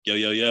Yo,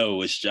 yo,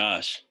 yo, it's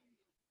Josh.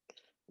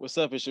 What's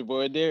up? It's your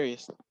boy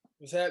Darius.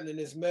 What's happening?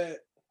 It's Matt.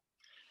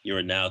 You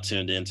are now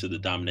tuned in to the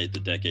Dominate the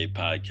Decade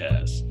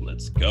podcast.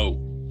 Let's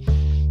go.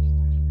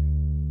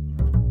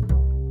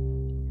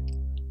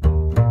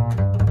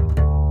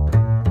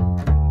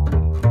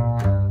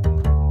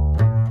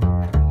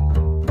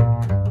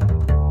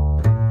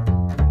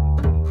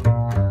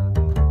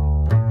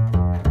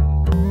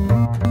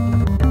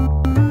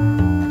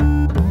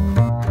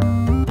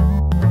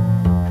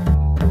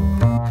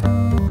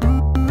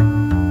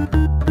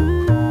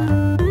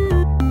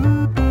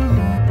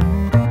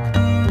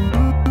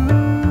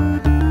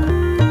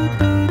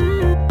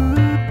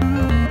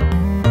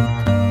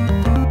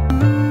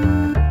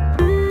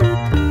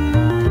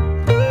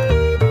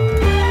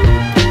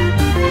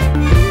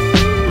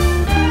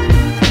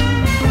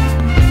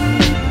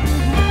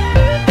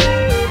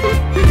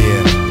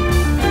 Yeah.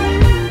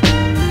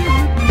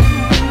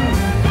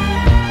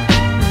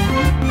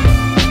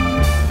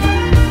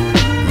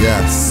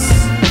 Yes.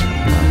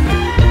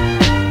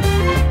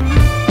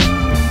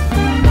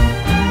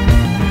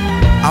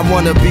 I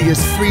wanna be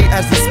as free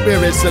as the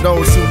spirits of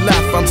those who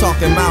left. I'm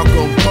talking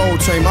Malcolm,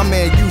 Coltrane, my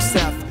man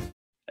Yusef.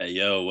 Hey,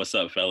 yo, what's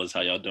up, fellas?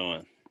 How y'all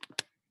doing?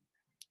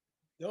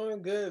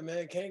 Doing good,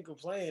 man. Can't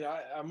complain.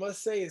 I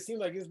must say, it seems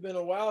like it's been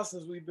a while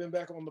since we've been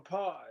back on the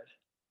pod.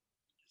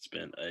 It's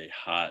been a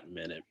hot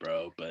minute,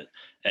 bro. But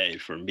hey,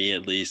 for me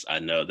at least, I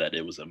know that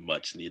it was a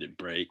much needed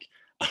break.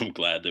 I'm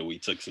glad that we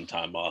took some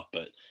time off,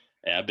 but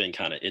hey, I've been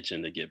kind of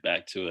itching to get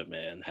back to it,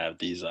 man. Have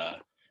these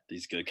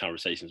good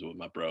conversations with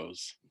my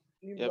bros.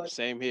 Seems Yep, like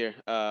same here.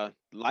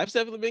 Life's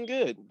definitely been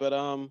good, but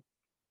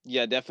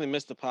yeah, definitely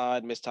missed the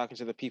pod. Missed talking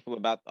to the people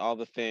about all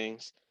the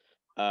things.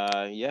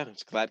 Yeah,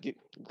 just glad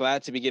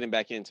to be getting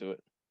back into it.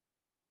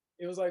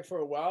 it was like for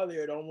a while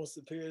there, it almost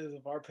appeared as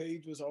if our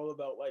page was all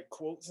about like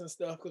quotes and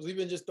stuff because we've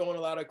been just throwing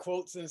a lot of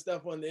quotes and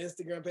stuff on the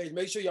Instagram page.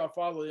 Make sure y'all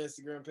follow the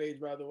Instagram page,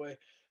 by the way.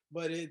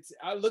 But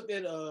I looked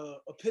at a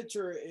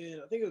picture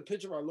and I think it was a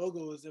picture of our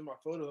logo was in my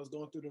photo. I was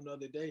going through them the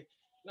other day,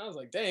 and I was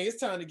like, "Dang, it's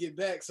time to get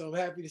back." So I'm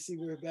happy to see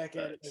we're back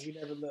at it and Facts. we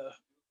never left.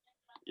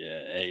 Yeah,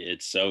 hey,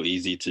 it's so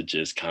easy to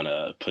just kind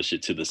of push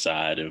it to the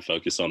side and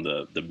focus on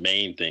the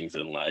main things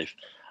in life.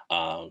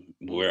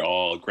 We're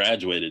all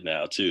graduated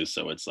now too,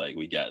 so it's like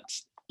we got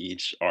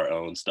each our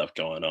own stuff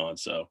going on.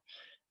 So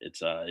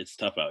it's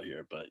tough out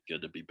here, but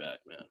good to be back,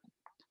 man.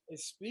 And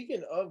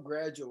speaking of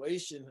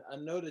graduation, I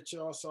know that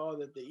y'all saw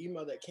that the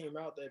email that came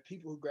out that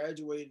people who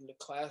graduated in the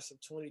class of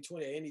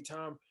 2020 at any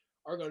time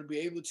are going to be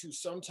able to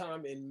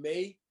sometime in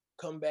May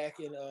come back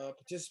and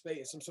participate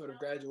in some sort of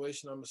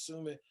graduation. I'm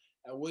assuming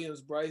at Williams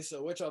Bryce.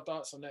 So, what y'all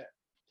thoughts on that?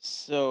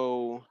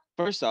 So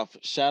first off,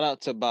 shout out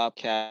to Bob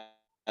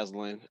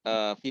Caslin.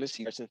 He did his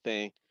person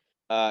thing,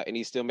 and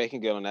he's still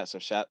making good on that. So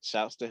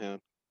shouts to him.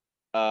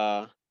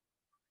 Uh,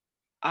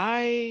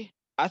 I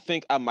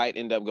think I might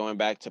end up going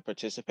back to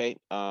participate.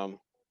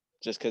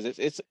 Just because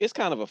it's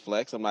kind of a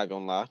flex. I'm not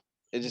gonna lie.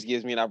 It just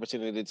gives me an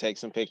opportunity to take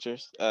some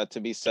pictures, to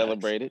be Facts.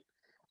 celebrated.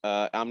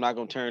 I'm not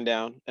gonna turn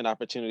down an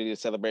opportunity to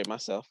celebrate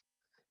myself.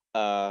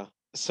 Uh,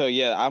 so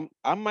yeah,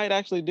 I might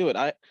actually do it.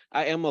 I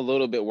am a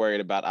little bit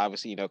worried about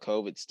obviously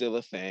COVID's still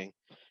a thing.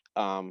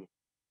 Um,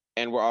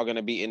 and we're all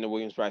gonna be in the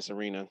Williams Bryce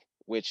Arena,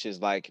 which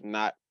is like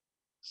not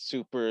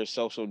super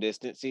social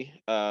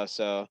distancy.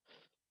 So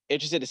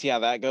interested to see how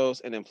that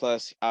goes. And then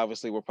plus,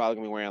 obviously, we're probably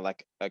gonna be wearing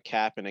like a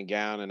cap and a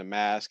gown and a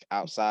mask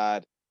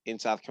outside in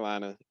South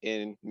Carolina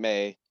in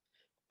May.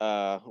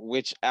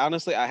 Which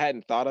honestly, I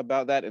hadn't thought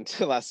about that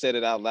until I said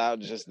it out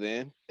loud just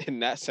then,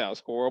 and that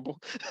sounds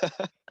horrible.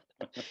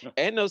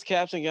 And those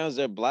caps and gowns,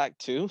 they're black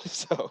too.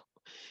 So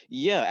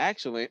yeah,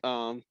 actually,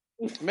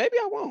 maybe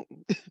I won't.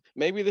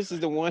 Maybe this is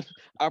the one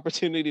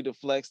opportunity to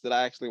flex that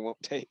I actually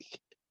won't take.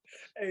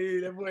 Hey,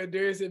 that boy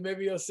Darius said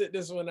maybe he'll sit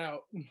this one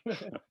out.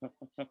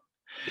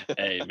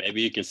 Hey,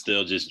 maybe you can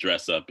still just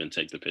dress up and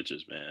take the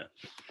pictures, man.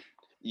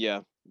 Yeah.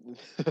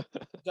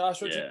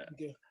 Josh, what you Yeah.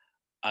 thinking?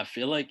 I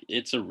feel like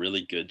it's a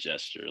really good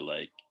gesture.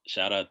 Like,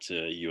 shout out to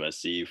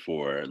USC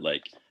for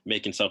like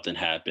making something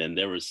happen.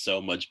 There was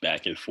so much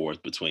back and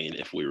forth between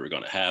if we were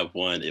going to have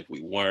one, if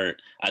we weren't.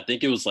 I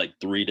think it was like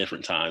three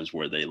different times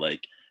where they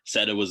like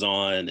said it was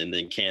on and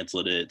then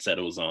canceled it, said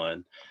it was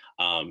on.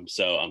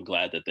 So I'm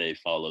glad that they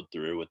followed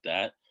through with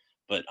that.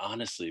 But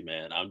honestly,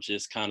 man, I'm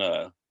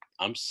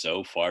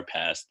so far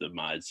past the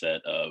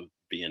mindset of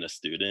being a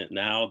student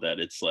now that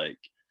it's like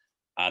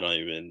I don't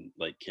even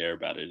like care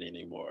about it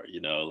anymore.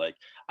 Like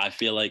I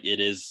feel like it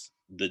is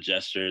the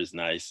gesture is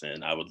nice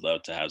and I would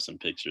love to have some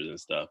pictures and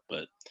stuff,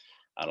 but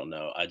I don't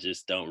know. I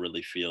just don't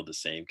really feel the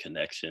same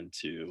connection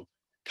to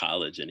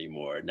college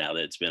anymore now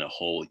that it's been a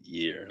whole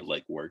year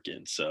like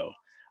working. So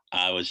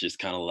I was just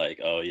kind of like,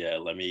 oh yeah,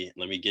 let me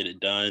get it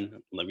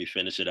done. Let me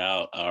finish it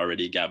out. I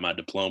already got my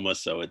diploma,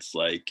 so it's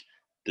like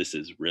this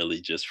is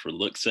really just for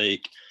look's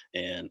sake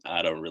and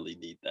I don't really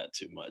need that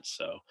too much.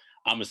 So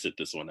I'm gonna sit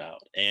this one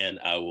out, and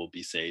I will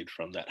be saved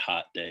from that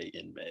hot day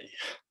in May.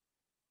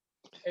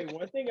 Hey,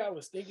 one thing I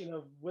was thinking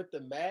of with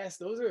the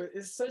mask,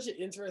 it's such an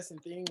interesting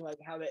thing, like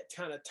how that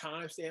kind of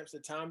time stamps the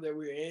time that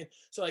we're in.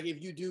 So like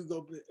if you do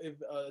go, if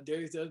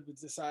Darius does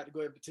decide to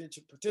go and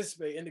potentially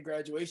participate in the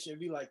graduation,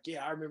 be like,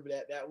 yeah, I remember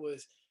that. That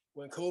was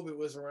when COVID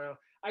was around.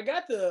 I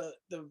got the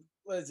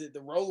what is it,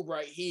 the robe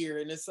right here,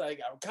 and it's like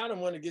I kind of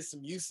want to get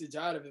some usage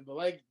out of it. But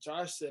like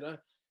Josh said,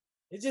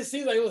 it just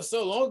seems like it was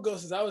so long ago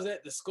since I was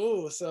at the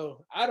school.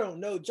 So I don't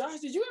know.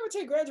 Josh, did you ever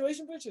take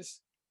graduation pictures?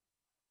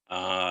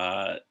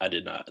 I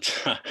did not.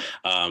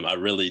 I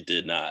really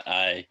did not.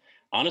 I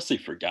honestly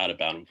forgot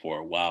about him for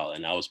a while,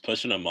 and I was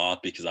pushing him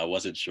off because I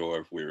wasn't sure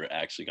if we were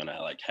actually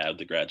gonna like have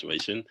the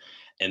graduation.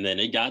 And then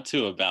it got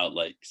to about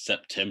like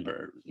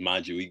September.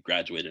 Mind you, we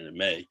graduated in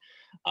May,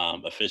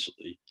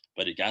 officially,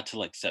 but it got to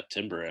like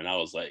September, and I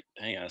was like,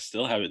 "Dang, I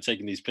still haven't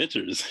taken these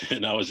pictures."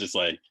 And I was just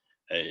like,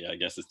 "Hey, I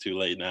guess it's too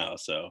late now."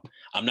 So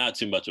I'm not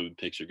too much of a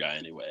picture guy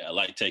anyway. I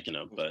like taking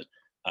them, but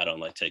I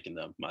don't like taking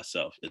them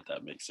myself, if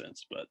that makes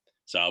sense. But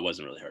so I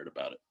wasn't really heard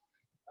about it.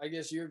 I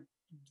guess your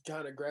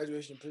kind of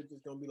graduation picture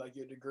is gonna be like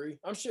your degree.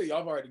 I'm sure y'all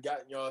have already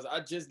gotten y'all's. I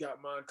just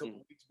got mine a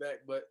couple weeks back,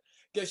 but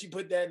guess you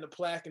put that in the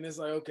plaque and it's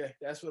like, okay,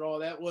 that's what all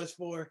that was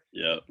for.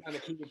 Yeah. Kind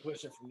of keep it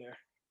pushing from there.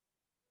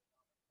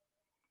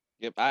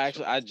 Yep,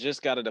 I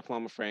just got a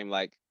diploma frame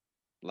like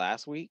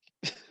last week.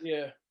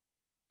 Yeah.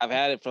 I've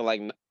had it for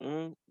like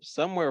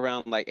somewhere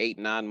around like 8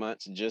 9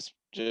 months. Just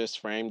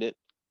framed it.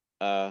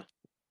 Uh,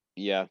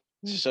 yeah,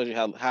 just shows you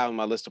how on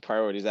my list of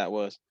priorities that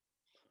was.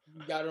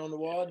 You got it on the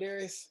wall,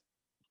 Darius?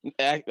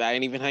 I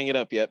ain't even hang it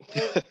up yet.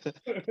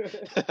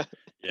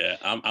 Yeah,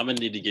 I'm gonna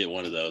need to get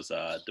one of those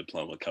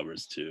diploma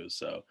covers too.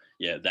 So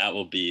yeah, that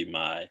will be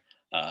my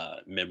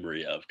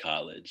memory of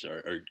college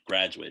or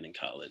graduating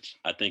college.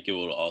 I think it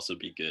will also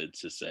be good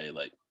to say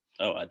like,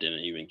 oh, I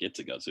didn't even get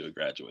to go to a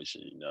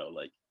graduation.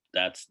 Like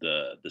that's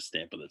the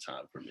stamp of the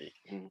time for me.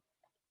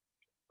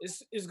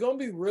 It's gonna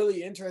be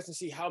really interesting to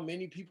see how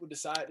many people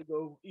decide to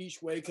go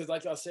each way, because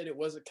like y'all said, it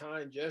was a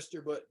kind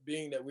gesture, but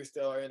being that we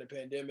still are in a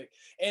pandemic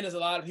and there's a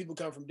lot of people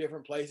come from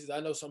different places, I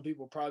know some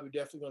people probably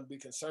definitely going to be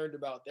concerned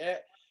about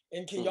that.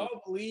 And can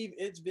y'all believe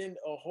it's been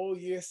a whole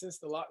year since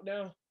the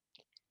lockdown?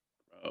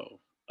 Oh,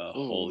 a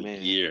Oh whole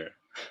man. year.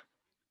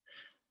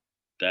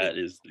 That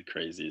is the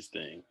craziest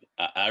thing.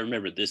 I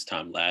remember this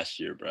time last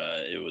year,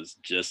 bruh, it was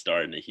just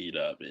starting to heat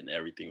up and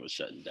everything was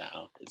shutting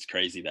down. It's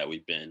crazy that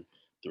we've been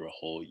through a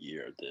whole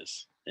year of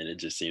this, and it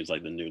just seems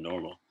like the new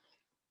normal.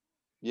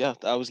 Yeah,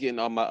 I was getting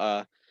all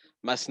my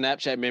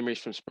Snapchat memories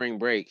from spring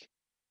break.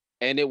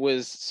 And it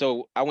was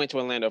so I went to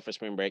Orlando for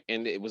spring break,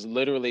 and it was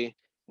literally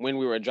when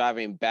we were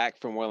driving back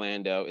from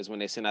Orlando is when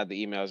they sent out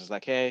the emails. It's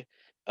like, hey,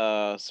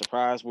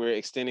 surprise, we're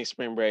extending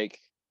spring break,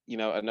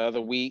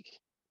 another week.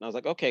 And I was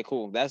like, okay,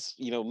 cool. That's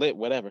lit,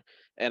 whatever.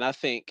 And I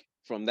think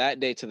from that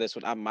day to this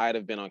one, I might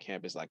have been on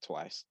campus like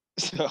twice.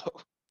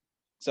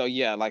 So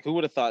yeah, like who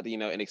would have thought that,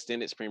 an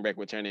extended spring break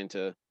would turn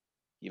into,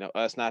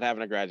 us not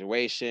having a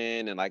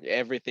graduation and like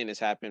everything that's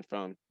happened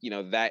from,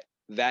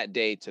 that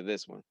day to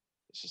this one.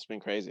 It's just been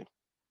crazy.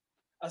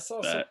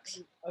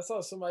 Facts. I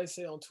saw somebody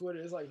say on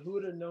Twitter, it's like, who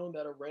would have known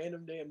that a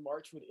random day in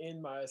March would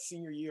end my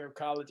senior year of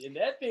college? And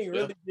that thing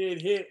Yeah. really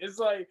did hit. It's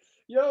like,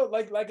 yo,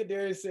 like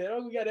Adarius said,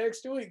 oh, we got an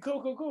extra week.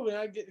 Cool. And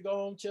I get to go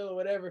home, chill or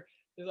whatever.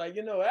 It's like,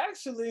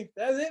 actually,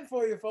 that's it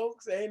for you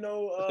folks. Ain't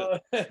no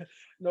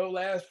no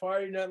last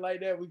party, nothing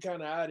like that. We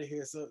kind of out of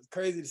here. So it's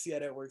crazy to see how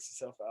that works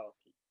itself out.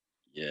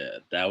 Yeah,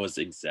 that was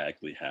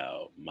exactly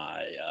how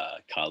my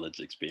college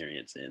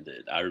experience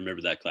ended. I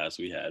remember that class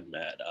we had,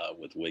 Matt,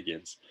 with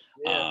Wiggins.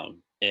 Yeah.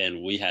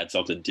 And we had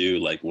something to do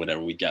like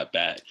whenever we got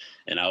back.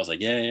 And I was like,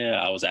 yeah.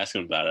 I was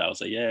asking him about it. I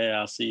was like, yeah,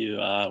 I'll see you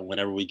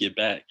whenever we get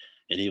back.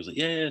 And he was like,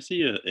 yeah, see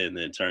you. And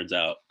then turns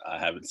out I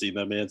haven't seen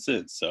that man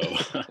since. So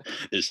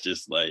it's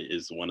just like,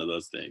 it's one of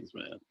those things,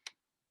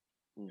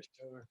 man.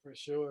 For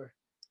sure.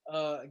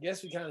 I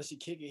guess we kind of should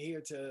kick it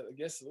here to, I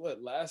guess,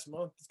 what, last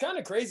month? It's kind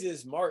of crazy.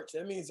 It's March.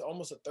 That means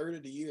almost a third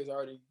of the year has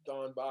already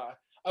gone by.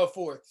 Oh,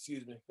 fourth,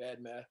 excuse me,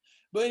 bad math.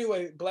 But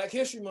anyway, Black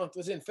History Month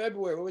was in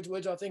February.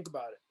 What y'all think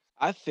about it?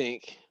 I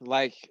think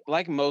like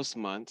most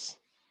months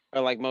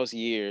or like most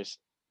years,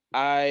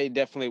 I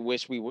definitely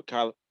wish we would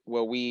call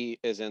well, we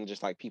as in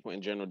just like people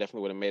in general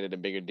definitely would have made it a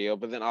bigger deal.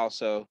 But then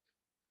also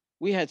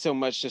we had so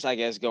much just I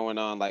guess going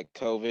on like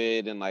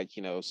COVID and like,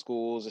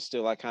 schools are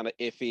still like kind of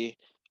iffy.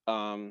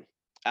 Um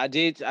I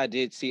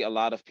did see a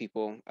lot of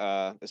people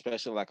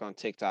especially like on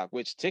TikTok,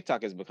 which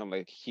TikTok has become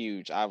like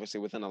huge obviously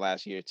within the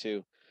last year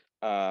too.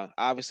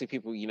 Obviously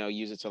people,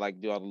 use it to like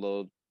do all the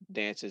little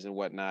dances and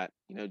whatnot.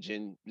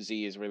 Gen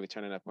Z is really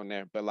turning up on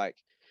there. But like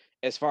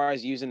as far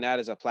as using that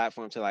as a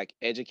platform to like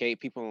educate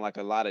people on like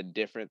a lot of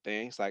different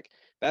things, like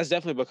that's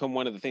definitely become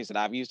one of the things that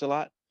I've used a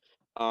lot.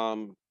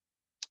 Um,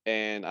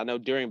 and I know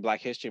during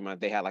Black History Month,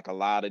 they had like a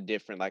lot of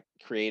different like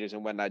creators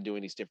and whatnot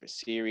doing these different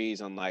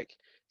series on like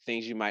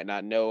things you might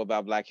not know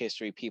about Black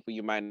history, people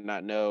you might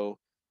not know,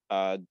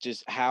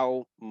 just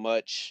how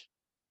much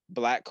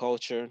Black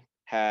culture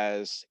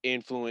has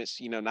influenced,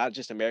 not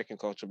just American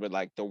culture, but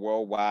like the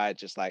worldwide,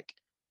 just like,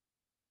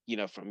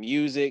 from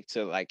music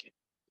to like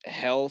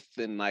health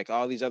and like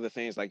all these other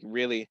things, like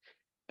really.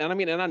 And I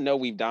mean, and I know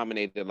we've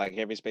dominated like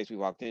every space we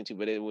walked into,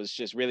 but it was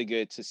just really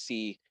good to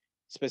see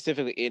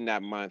specifically in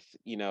that month,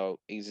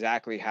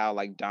 exactly how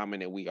like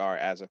dominant we are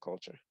as a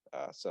culture.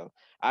 So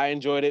I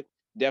enjoyed it.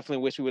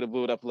 Definitely wish we would have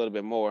blew it up a little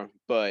bit more,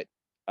 but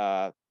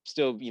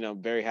still,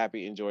 very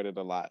happy, enjoyed it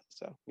a lot.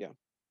 So yeah.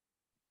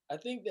 I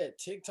think that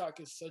TikTok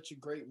is such a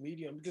great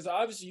medium because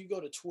obviously you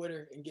go to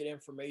Twitter and get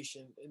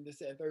information and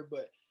this and third,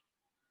 but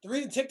the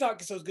reason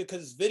TikTok is so good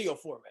because it's video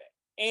format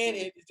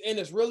and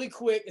it's really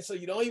quick, and so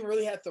you don't even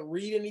really have to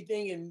read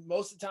anything. And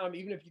most of the time,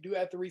 even if you do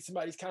have to read,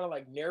 somebody's kind of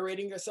like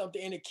narrating or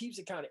something, and it keeps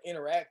it kind of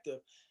interactive.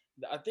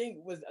 I think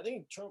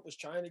Trump was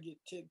trying to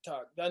get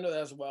TikTok. I know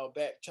that was a while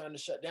back, trying to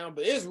shut down,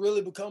 but it's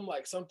really become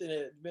like something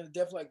that been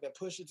definitely like that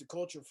pushes the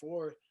culture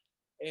forward.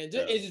 And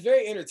just, Yeah. it's just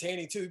very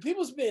entertaining too.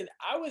 People spend,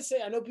 I would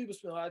say, I know people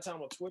spend a lot of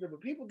time on Twitter,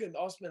 but people can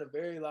also spend a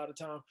very lot of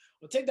time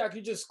on TikTok.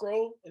 You just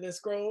scroll and then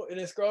scroll and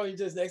then scroll. You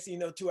just next thing you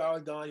know, 2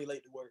 hours gone. You're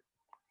late to work.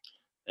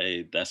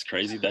 Hey, that's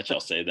crazy that y'all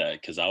say that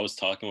because I was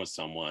talking with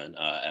someone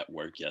at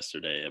work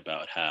yesterday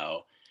about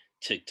how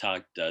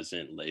TikTok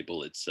doesn't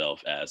label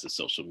itself as a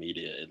social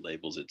media. It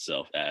labels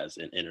itself as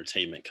an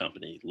entertainment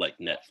company like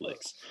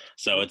Netflix.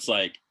 So it's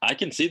like, I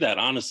can see that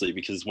honestly,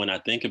 because when I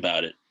think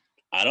about it,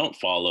 I don't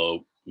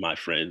follow my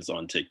friends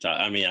on TikTok.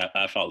 I mean,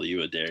 I follow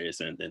you,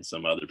 Darius, and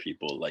some other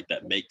people like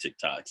that make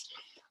TikToks.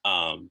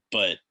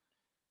 But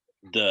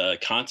the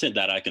content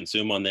that I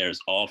consume on there is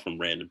all from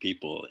random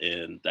people,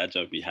 and that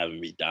joke be having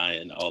me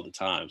dying all the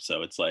time.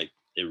 So it's like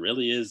it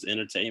really is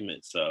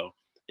entertainment. So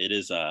it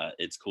is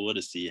it's cool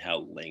to see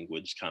how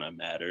language kind of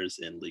matters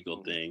in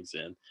legal things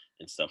and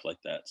stuff like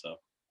that. So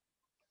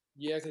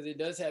Yeah, because it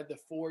does have the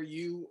for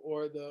you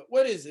or the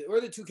what is it? Or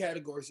the two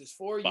categories is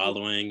for you.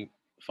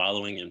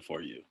 following and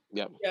for you.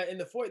 Yep. Yeah, in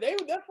the four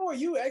that for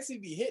you actually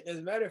be hitting. As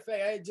a matter of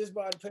fact, I had just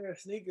bought a pair of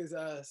sneakers.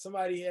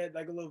 Somebody had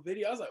like a little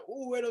video. I was like,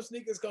 "Oh, where those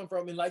sneakers come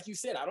from?" And like you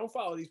said, I don't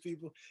follow these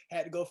people.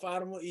 Had to go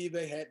find them on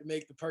eBay. Had to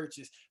make the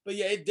purchase. But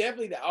yeah, it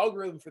definitely the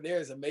algorithm for there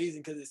is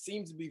amazing because it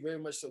seems to be very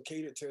much so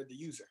catered to the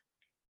user.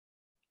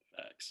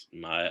 Facts.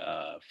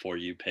 My for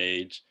you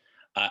page,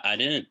 I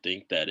didn't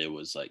think that it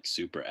was like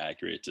super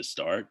accurate to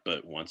start,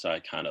 but once I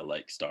kind of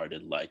like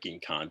started liking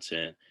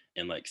content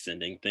and like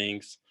sending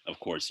things, of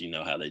course, you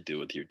know how they do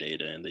with your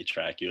data and they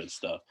track you and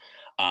stuff.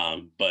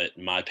 But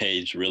my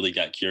page really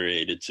got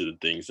curated to the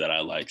things that I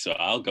like. So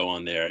I'll go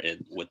on there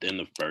and within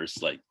the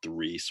first like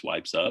three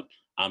swipes up,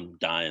 I'm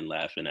dying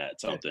laughing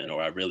at something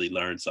or I really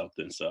learned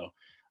something. So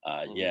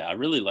yeah, I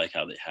really like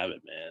how they have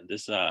it, man.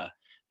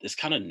 This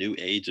kind of new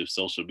age of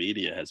social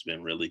media has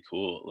been really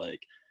cool. Like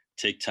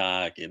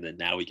TikTok, and then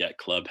now we got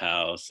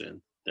Clubhouse, and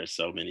there's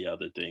so many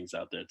other things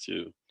out there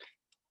too.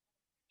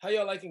 How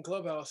y'all liking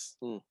Clubhouse?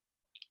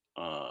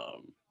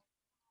 Um,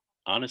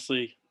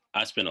 Honestly,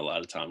 I spend a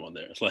lot of time on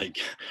there. Like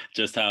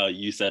just how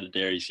you said it,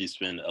 Darius, you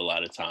spend a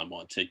lot of time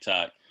on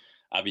TikTok.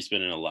 I'll be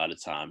spending a lot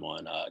of time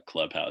on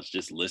Clubhouse,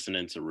 just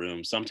listening to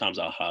rooms. Sometimes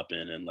I'll hop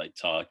in and like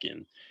talk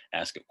and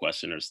ask a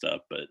question or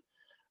stuff, but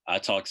I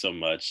talk so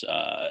much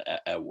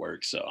at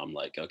work, so I'm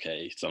like,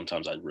 okay,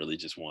 sometimes I really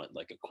just want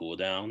like a cool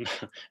down,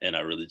 and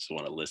I really just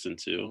want to listen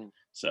to.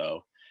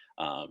 So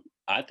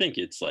I think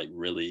it's like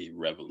really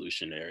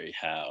revolutionary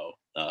how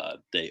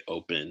they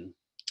opened.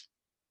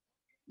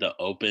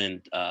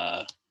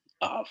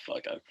 Oh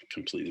fuck, I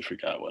completely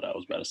forgot what I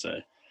was about to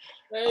say.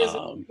 That is an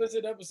Um,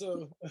 explicit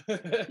episode.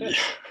 yeah,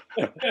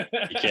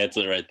 you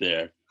canceled it right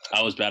there.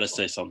 I was about to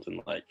say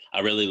something like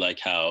I really like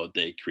how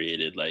they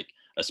created like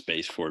a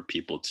space for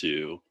people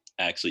to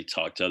actually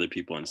talk to other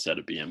people instead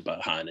of being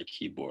behind a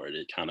keyboard.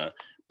 It kind of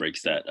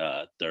breaks that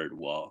third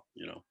wall,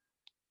 you know.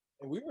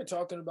 And we were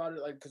talking about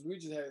it like because we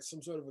just had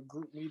some sort of a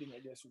group meeting. I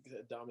guess we could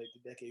have Dominate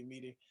the Decade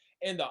meeting,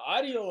 and the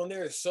audio on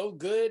there is so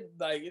good.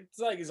 Like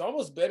it's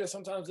almost better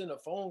sometimes than a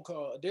phone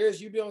call.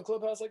 Darius, you be on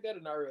Clubhouse like that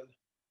or not really?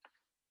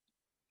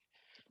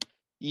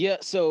 Yeah,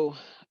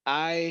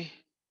 I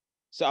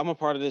I'm a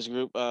part of this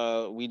group.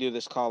 We do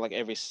this call like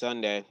every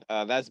Sunday.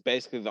 That's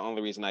basically the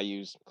only reason I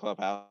use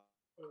Clubhouse.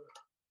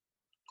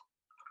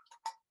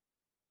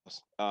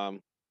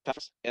 Um,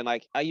 and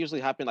like I usually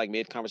hop in like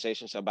mid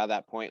conversation, so by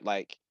that point,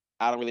 like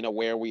I don't really know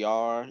where we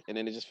are, and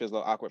then it just feels a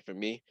little awkward for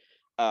me.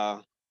 Uh,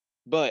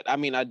 but I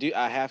mean,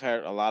 I have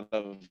heard a lot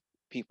of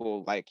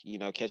people like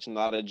catching a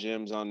lot of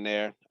gems on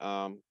there.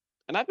 And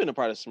I've been a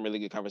part of some really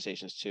good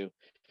conversations too.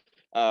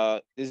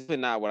 This is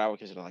not what I would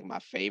consider like my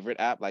favorite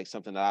app, like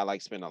something that I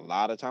like spend a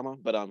lot of time on.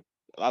 But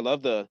I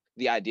love the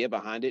idea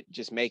behind it,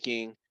 just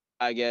making,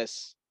 I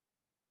guess,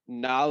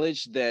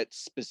 knowledge that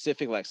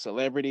specific like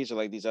celebrities or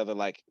like these other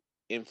like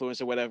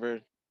influencers or whatever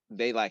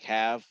they like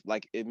have,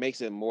 like it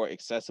makes it more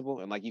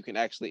accessible and like you can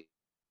actually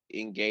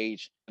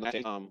engage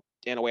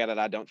in a way that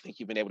I don't think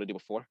you've been able to do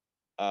before.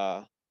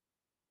 Uh,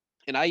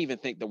 and I even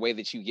think the way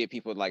that you get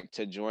people like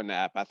to join the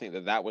app, I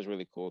think that was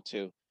really cool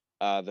too.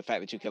 The fact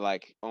that you could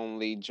like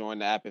only join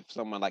the app if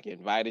someone like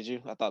invited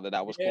you, I thought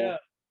that was cool. Yeah.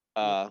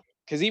 Yeah.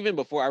 Because even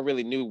before I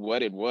really knew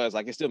what it was,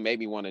 like it still made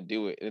me want to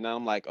do it. And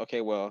I'm like,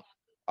 okay, well,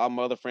 all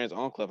my other friends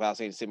on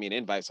Clubhouse ain't sent me an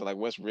invite. So like,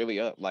 what's really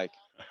up? Like,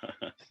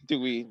 do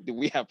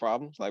we have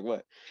problems? Like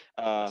what?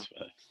 Uh, That's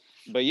right.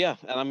 but yeah,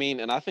 and I mean,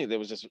 and I think that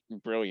was just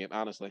brilliant,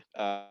 honestly.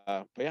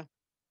 But yeah.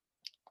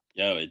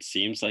 Yo, it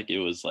seems like it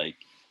was like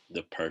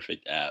the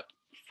perfect app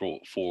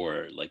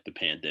for like the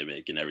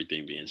pandemic and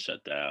everything being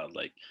shut down.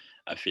 Like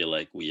I feel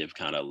like we have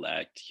kind of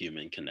lacked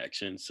human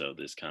connection, so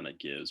this kind of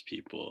gives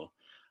people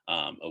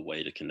a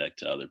way to connect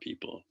to other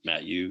people.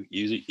 Matt, you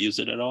use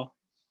it at all?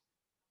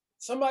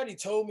 Somebody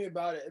told me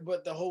about it,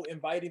 but the whole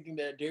inviting thing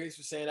that Darius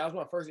was saying, that was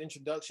my first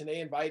introduction. They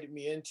invited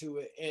me into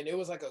it, and it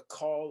was like a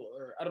call,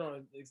 or I don't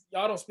know,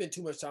 y'all don't spend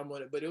too much time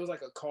on it, but it was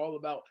like a call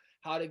about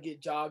how to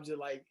get jobs at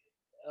like,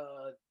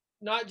 uh,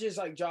 not just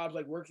like jobs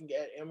like working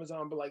at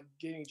Amazon, but like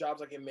getting jobs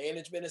like in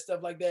management and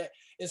stuff like that.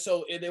 And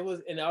so it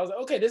was, and I was like,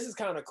 okay, this is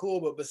kind of cool,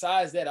 but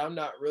besides that, I'm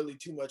not really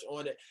too much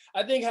on it.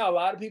 I think how a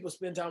lot of people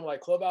spend time on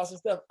like Clubhouse and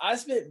stuff. I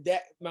spent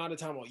that amount of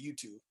time on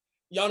YouTube.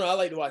 Y'all know I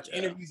like to watch Yeah.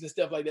 interviews and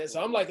stuff like that.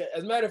 So I'm like,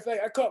 as a matter of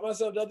fact, I caught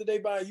myself the other day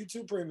buying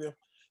YouTube Premium.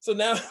 So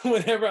now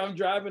whenever I'm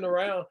driving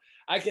around,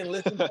 I can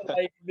listen to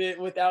like it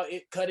without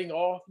it cutting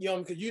off. You know,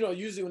 because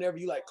usually whenever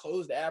you like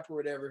close the app or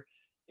whatever,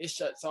 it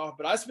shuts off.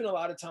 But I spend a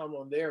lot of time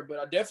on there. But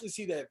I definitely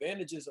see the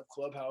advantages of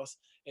Clubhouse,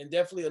 and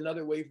definitely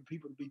another way for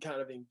people to be kind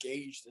of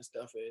engaged and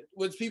stuff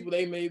with people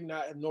they may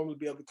not normally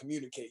be able to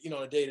communicate,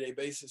 on a day-to-day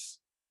basis.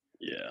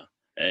 Yeah.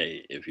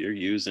 Hey, if you're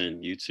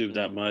using YouTube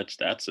that Mhm. much,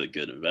 that's a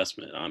good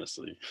investment,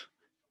 honestly.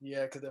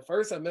 Yeah, because at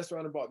first I messed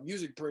around and bought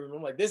Music Premium.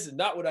 I'm like, this is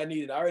not what I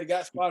needed. I already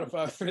got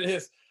Spotify for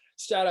this.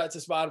 Shout out to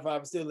Spotify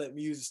for still letting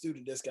me use a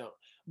student discount.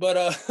 But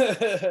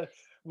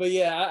but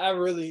yeah, I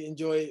really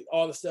enjoy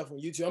all the stuff on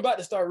YouTube. I'm about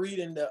to start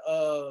reading the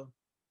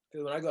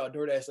because when I go out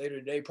DoorDash later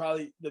today,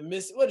 probably the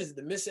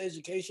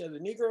Miseducation of the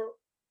Negro.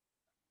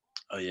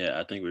 Oh yeah,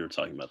 I think we were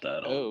talking about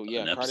that on Oh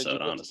yeah, an Carter G. episode,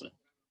 Woodson. honestly.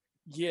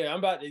 Yeah, I'm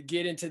about to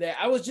get into that.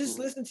 I was just Mhm.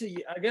 listening to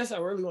you. I guess I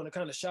really want to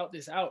kind of shout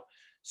this out.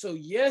 So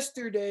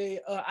yesterday,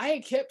 I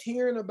had kept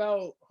hearing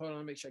about. Hold on, let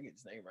me make sure I get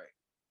his name right.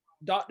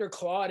 Dr.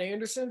 Claude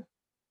Anderson,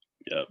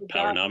 Yep, the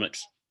guy from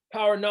Powernomics.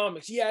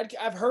 Powernomics. Yeah,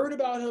 I've heard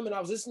about him, and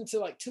I was listening to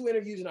like 2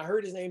 interviews, and I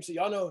heard his name. So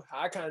y'all know how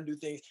I kind of do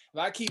things. If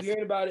I keep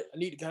hearing about it, I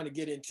need to kind of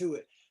get into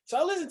it. So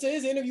I listened to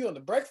his interview on the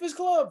Breakfast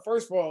Club.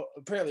 First of all,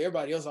 apparently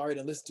everybody else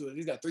already listened to it.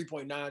 He's got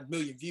 3.9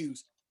 million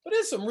views, but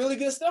there's some really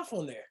good stuff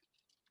on there.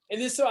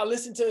 And then so I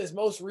listened to his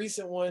most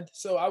recent one.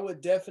 So uh, I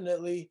would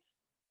definitely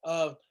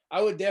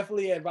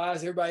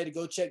advise everybody to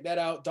go check that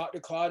out.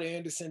 Dr. Claude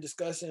Anderson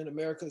discussing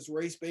America's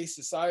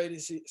race-based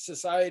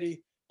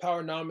society,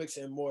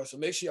 powernomics, and more. So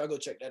make sure y'all go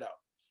check that out.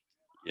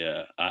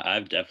 Yeah,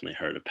 I've definitely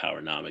heard of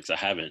Powernomics. I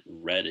haven't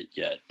read it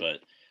yet, but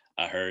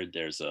I heard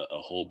there's a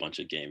whole bunch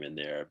of game in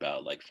there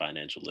about like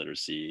financial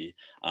literacy,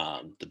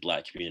 the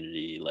Black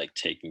community, like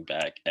taking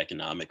back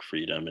economic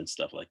freedom and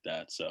stuff like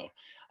that. So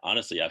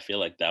honestly, I feel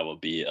like that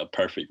would be a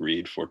perfect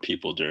read for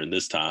people during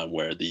this time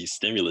where these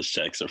stimulus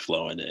checks are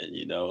flowing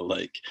in,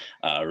 like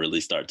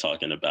really start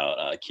talking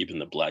about keeping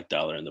the Black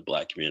dollar in the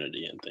Black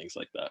community and things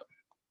like that.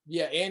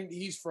 Yeah, and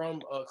he's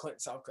from Clinton,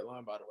 South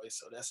Carolina, by the way.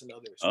 So that's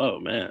another. Oh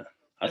man,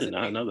 I That's did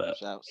an not know that.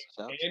 Shouts.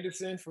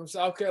 Anderson from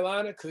South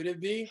Carolina. Could it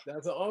be?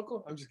 That's an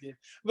uncle. I'm just kidding.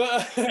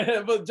 But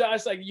but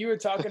Josh, like you were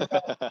talking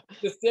about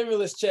the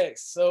stimulus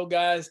checks. So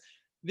guys,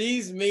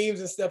 these memes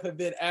and stuff have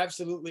been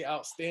absolutely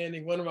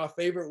outstanding. One of my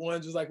favorite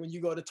ones was like when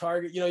you go to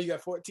Target, you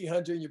got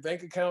 1,400 in your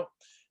bank account.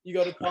 You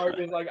go to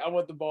Target, it's like I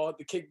want the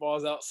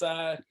kickballs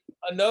outside.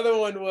 Another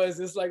one was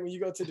it's like when you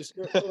go to the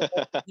strip club,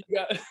 you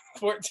got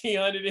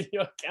 1,400 in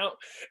your account,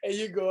 and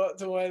you go up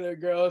to one of the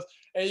girls,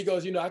 and he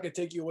goes, I could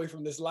take you away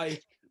from this life.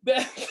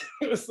 That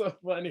was so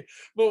funny.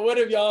 But what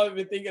have y'all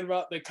been thinking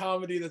about the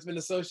comedy that's been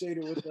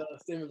associated with the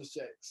stimulus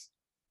checks?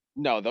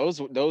 No,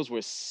 those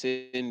were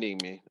sending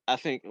me. I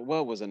think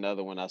what was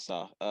another one I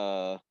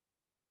saw?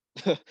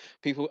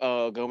 People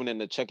going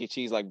into Chuck E.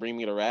 Cheese like bring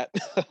me the rat.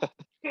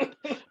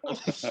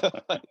 Stuff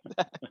like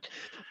that.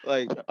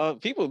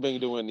 Like people have been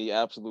doing the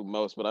absolute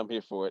most, but I'm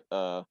here for it.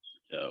 Yo,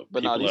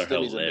 But no, people these are stimmies have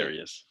been,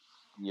 hilarious.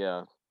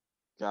 yeah,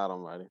 God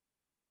Almighty.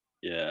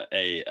 Yeah.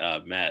 Hey,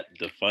 Matt,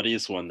 the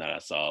funniest one that I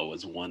saw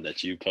was one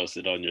that you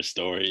posted on your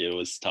story. It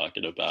was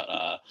talking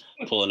about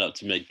pulling up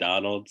to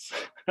McDonald's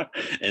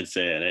and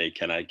saying, "Hey,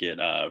 can I get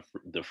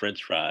the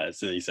French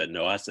fries?" And he said,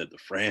 "No, I said the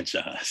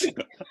franchise."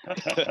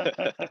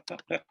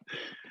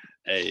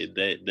 Hey,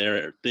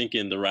 they're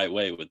thinking the right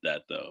way with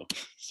that though,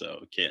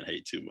 so can't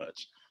hate too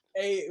much.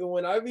 Hey,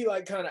 when I be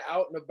like kind of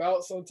out and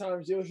about,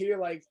 sometimes you'll hear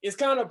like it's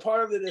kind of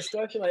part of the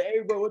discussion, like, "Hey,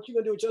 bro, what you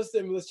gonna do with your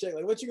stimulus check?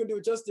 Like, what you gonna do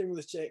with your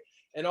stimulus check?"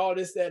 And all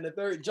this, that, and the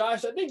third.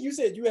 Josh, I think you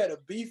said you had a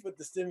beef with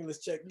the stimulus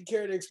check. You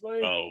care to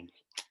explain? Oh,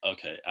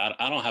 okay.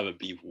 I don't have a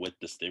beef with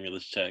the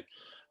stimulus check,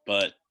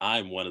 but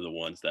I'm one of the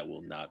ones that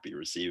will not be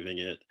receiving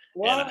it,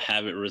 and Why? I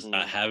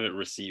haven't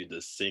received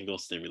a single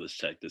stimulus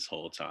check this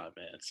whole time,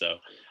 man. So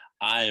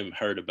I am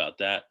hurt about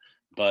that,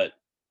 but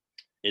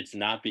it's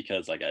not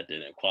because like I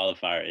didn't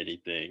qualify or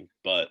anything,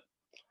 but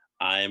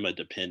I am a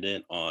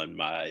dependent on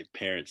my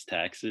parents'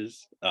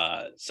 taxes.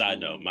 Side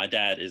note, my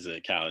dad is an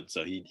accountant,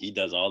 so he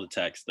does all the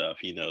tax stuff.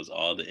 He knows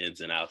all the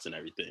ins and outs and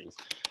everything.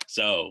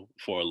 So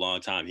for a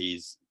long time,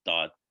 he's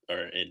thought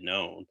or it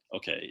known,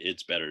 okay,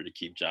 it's better to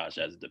keep Josh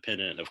as a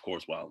dependent, of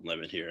course, while I'm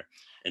living here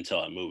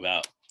until I move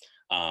out.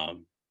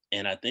 Um,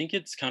 and I think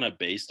it's kind of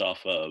based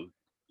off of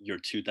your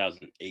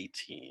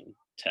 2018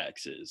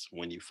 taxes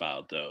when you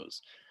filed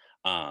those.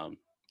 Um,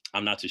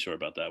 I'm not too sure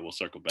about that. We'll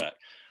circle back.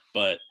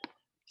 But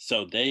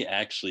so they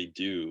actually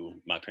do,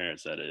 my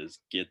parents that is,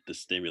 get the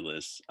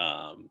stimulus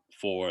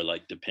for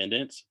like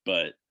dependents.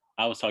 But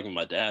I was talking to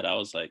my dad. I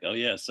was like, oh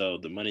yeah, so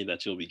the money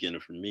that you'll be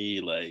getting from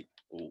me, like,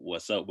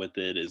 what's up with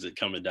it? Is it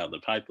coming down the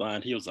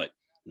pipeline? He was like,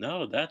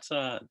 no, that's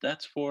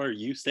for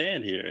you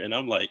staying here. And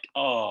I'm like,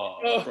 oh,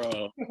 Oh.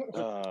 bro.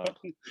 Uh,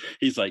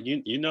 He's like,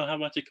 you know how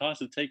much it costs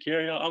to take care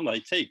of y'all? I'm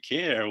like, take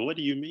care? What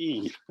do you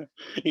mean?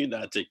 You're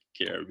not taking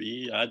care of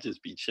me. I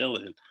just be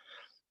chilling.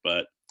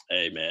 But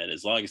hey, man,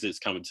 as long as it's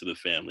coming to the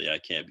family, I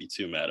can't be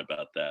too mad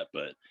about that.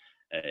 But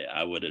hey,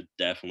 I would have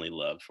definitely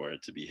loved for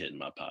it to be hitting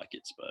my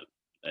pockets. But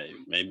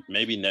hey,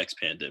 maybe next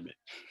pandemic.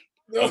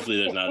 Hopefully,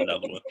 there's not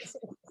another one.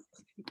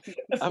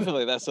 I feel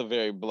like that's a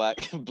very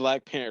black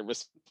parent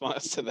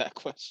response to that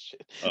question.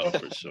 Oh,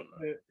 for sure.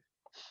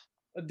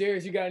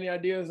 Darius, you got any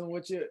ideas on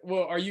what you?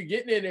 Well, are you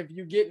getting it? If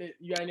you getting it,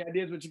 you got any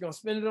ideas what you're gonna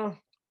spend it on?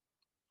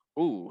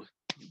 Ooh,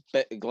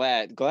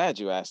 glad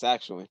you asked.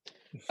 Actually,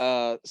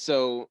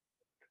 so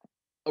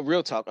a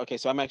real talk. Okay,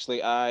 so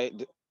I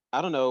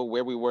don't know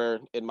where we were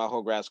in my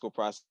whole grad school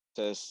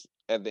process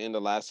at the end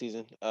of last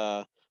season.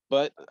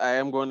 But I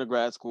am going to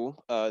grad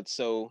school.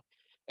 So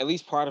at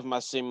least part of my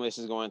stimulus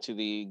is going to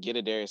the Get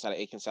a Darius out of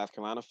Aiken, South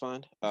Carolina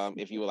fund.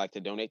 If you would like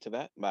to donate to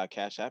that, my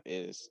Cash App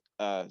is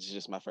it's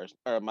just my first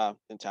or my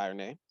entire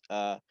name.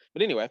 But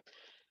anyway,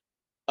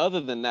 other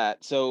than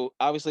that, so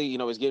obviously,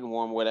 it's getting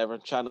warm, whatever.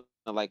 Trying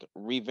to like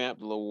revamp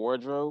the little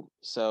wardrobe.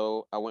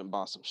 So I went and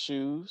bought some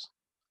shoes,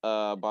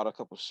 bought a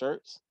couple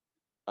shirts,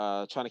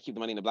 trying to keep the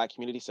money in the black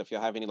community. So if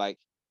y'all have any like,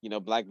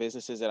 black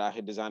businesses that I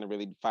had designed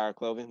really fire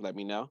clothing, let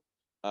me know.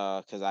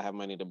 Because I have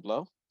money to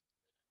blow.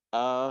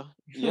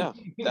 Yeah,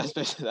 that's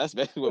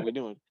basically what we're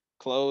doing.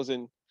 Clothes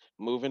and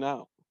moving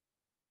out.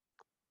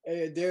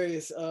 Hey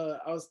Darius,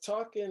 I was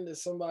talking to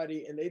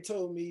somebody and they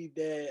told me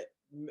that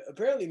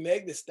apparently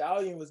Meg The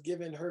Stallion was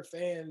giving her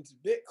fans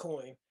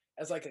Bitcoin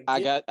as like a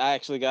gift. I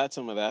actually got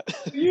some of that.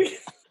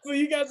 So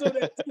you got some of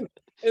that too.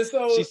 And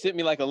so She sent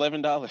me like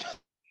 $11.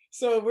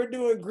 So we're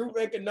doing group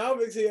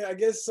economics here. I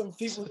guess some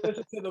people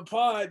listen to the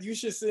pod. You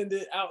should send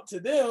it out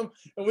to them,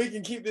 and we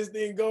can keep this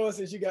thing going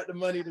since you got the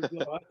money to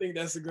blow. I think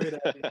that's a great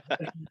idea.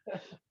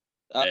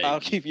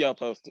 I'll keep y'all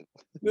posted.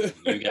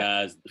 You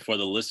guys, for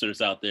the listeners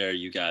out there,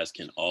 you guys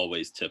can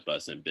always tip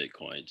us in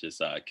Bitcoin.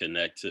 Just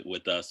connect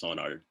with us on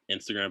our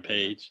Instagram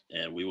page,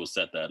 and we will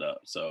set that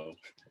up. So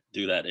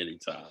do that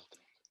anytime.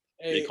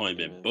 Hey, Bitcoin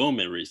been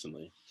booming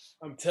recently.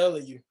 I'm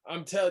telling you,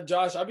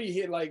 Josh, I be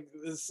hitting like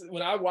this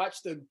when I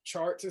watch the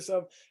charts or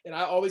stuff, and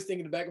I always think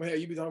in the back of my head,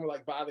 you be talking about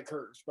like buy the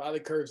curves.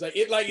 Like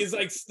it's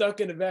like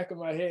stuck in the back of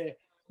my head.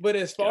 But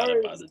as far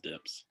as buy the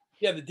dips.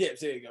 Yeah, the dips.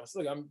 There you go.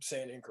 So look, I'm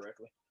saying it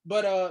incorrectly.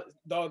 But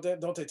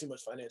don't take too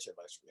much financial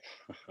advice from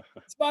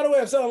me. By the way,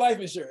 I'm selling life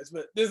insurance,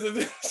 but this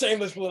is a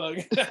shameless plug.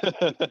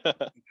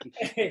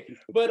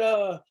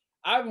 But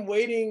I'm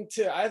waiting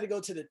I have to go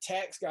to the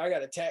tax guy. I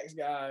got a tax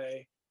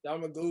guy that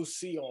I'm gonna go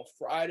see on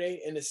Friday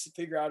and to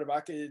figure out if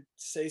I could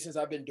say, since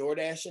I've been door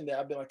dashing, that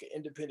I've been like an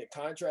independent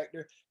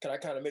contractor, can I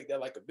kind of make that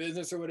like a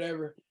business or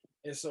whatever?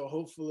 And so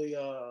hopefully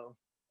I'll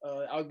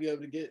be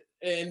able to get,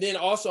 and then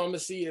also I'm gonna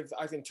see if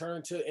I can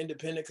turn to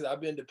independent, because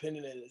I've been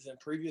dependent in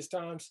previous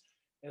times.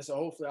 And so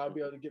hopefully I'll be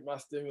able to get my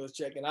stimulus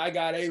check, and I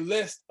got a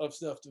list of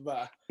stuff to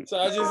buy. So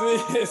I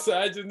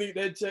just need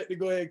that check to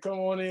go ahead and come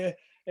on in,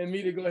 and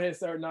me to go ahead and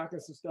start knocking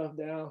some stuff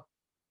down.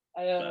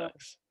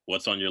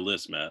 What's on your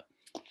list, Matt?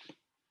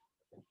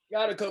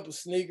 Got a couple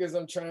sneakers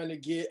I'm trying to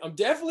get. I'm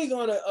definitely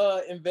gonna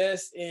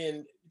invest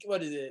in,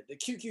 what is it? The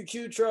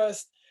QQQ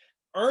Trust.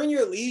 Earn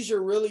Your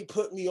Leisure really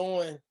put me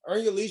on.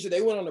 Earn Your Leisure,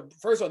 they went on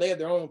first of all, they had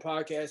their own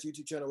podcast,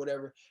 YouTube channel,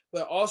 whatever.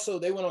 But also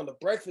they went on the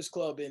Breakfast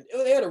Club, and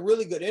they had a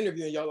really good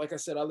interview. And y'all, like I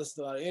said, I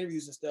listened to a lot of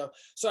interviews and stuff.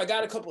 So I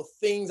got a couple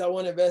things I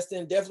want to invest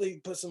in. Definitely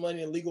put some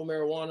money in legal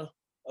marijuana.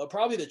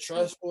 Probably the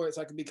trust for it,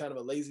 so I could be kind of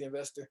a lazy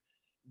investor.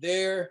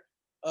 There,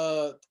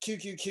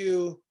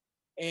 QQQ,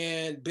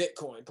 and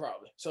Bitcoin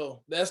probably.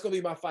 So that's gonna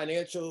be my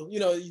financial. You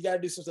got to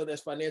do some stuff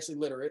that's financially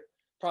literate.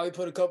 Probably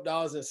put a couple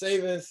dollars in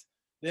savings.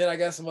 Then I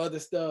got some other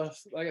stuff.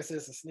 Like I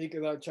said, some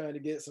sneakers. I'm trying to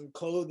get some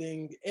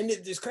clothing. And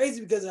it's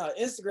crazy because of how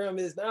Instagram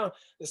is now.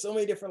 There's so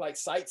many different like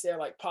sites that are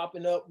like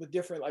popping up with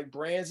different like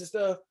brands and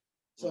stuff.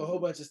 So a whole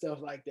bunch of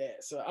stuff like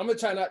that. So I'm gonna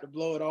try not to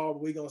blow it all,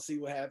 but we're gonna see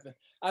what happens.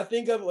 I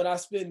think of it when I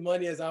spend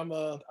money as I'm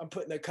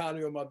putting the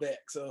economy on my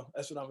back. So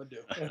that's what I'm gonna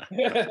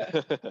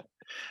do.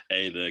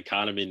 Hey, the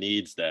economy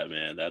needs that,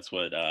 man. That's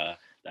what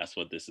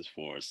this is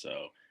for.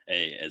 So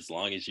hey, as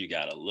long as you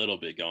got a little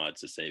bit going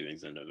to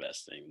savings and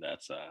investing,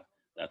 that's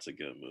a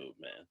good move,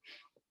 man.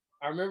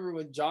 I remember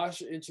when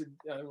Josh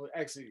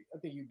actually, I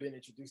think you've been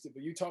introduced it,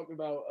 but you talked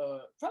about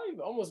probably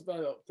almost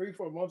about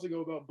 3-4 months ago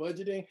about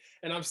budgeting,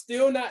 and I'm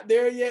still not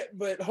there yet,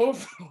 but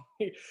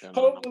hopefully,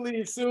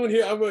 hopefully soon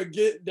here I'm gonna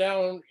get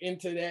down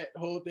into that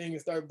whole thing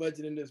and start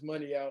budgeting this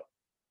money out.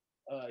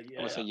 I'm Yeah,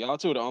 gonna say y'all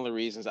two are the only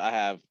reasons I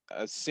have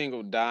a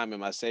single dime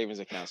in my savings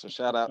account. So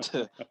shout out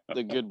to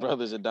the good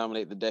brothers that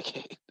dominate the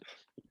decade.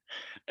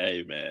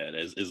 Hey man,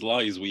 as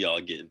long as we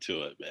all get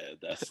into it, man,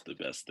 that's the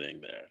best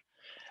thing there.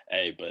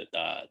 Hey, but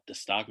the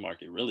stock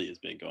market really has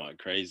been going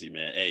crazy,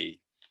 man. Hey,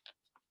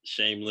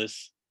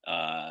 shameless,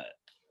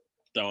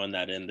 throwing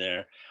that in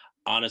there.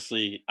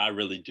 Honestly, I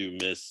really do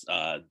miss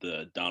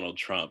the Donald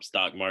Trump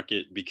stock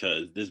market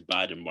because this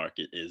Biden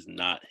market is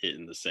not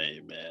hitting the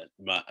same, man.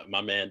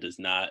 My man does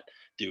not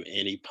do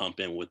any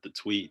pumping with the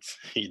tweets.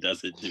 He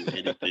doesn't do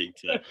anything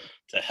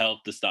to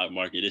help the stock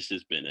market. It's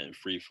just been in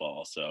free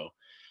fall. So,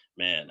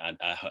 man,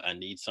 I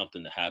need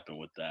something to happen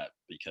with that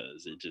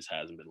because it just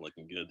hasn't been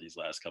looking good these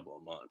last couple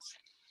of months.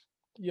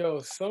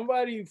 yo,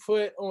 somebody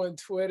put on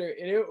Twitter,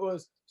 and it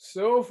was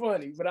so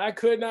funny, but I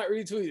could not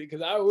retweet it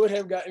because I would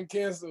have gotten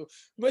canceled.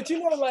 But you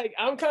know, like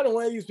I'm kind of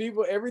one of these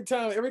people. Every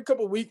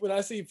couple of weeks when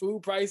I see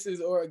food prices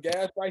or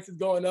gas prices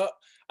going up,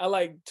 I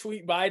like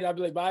tweet Biden. I'll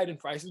be like, Biden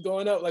prices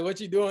going up. Like, what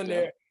you doing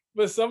there?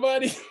 But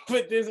somebody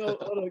put this.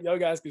 Hold on, y'all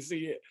guys can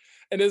see it,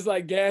 and it's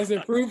like gas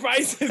and food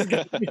prices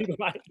got me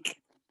like.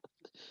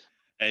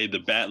 Hey, the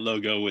bat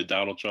logo with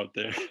Donald Trump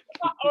there.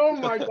 Oh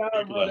my god,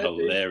 People bro, are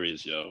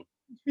hilarious, yo.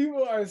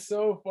 people are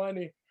so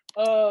funny.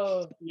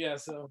 Yeah,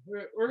 so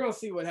we're gonna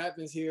see what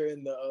happens here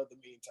in the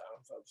meantime,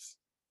 folks.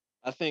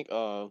 I think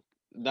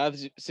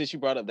since you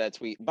brought up that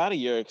tweet, about a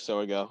year or so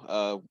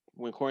ago,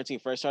 when quarantine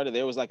first started,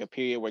 there was like a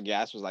period where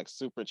gas was like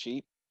super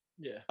cheap.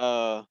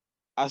 Yeah.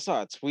 I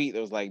saw a tweet that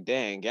was like,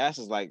 "Dang, gas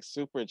is like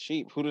super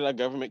cheap. Who did our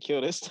government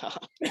kill this time?"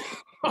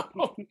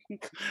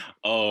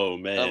 Oh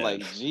man. I'm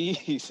like,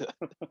 "Jeez."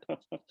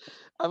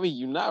 I mean,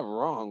 you're not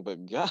wrong,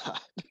 but God.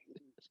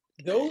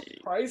 Those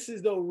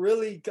prices though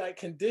really like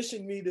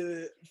conditioned me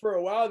to for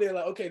a while. They're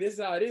like, okay, this is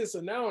how it is. So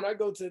now when I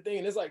go to the thing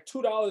and it's like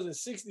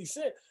 $2.60,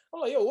 I'm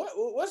like, yo,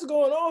 what's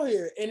going on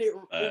here? And it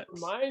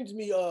reminds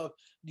me of,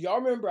 do y'all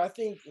remember? I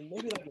think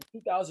maybe like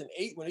in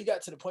 2008 when it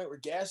got to the point where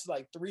gas was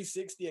like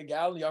 $3.60 a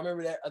gallon. Y'all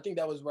remember that? I think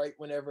that was right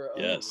whenever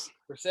yes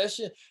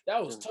recession.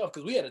 That was tough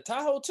because we had a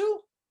Tahoe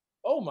too.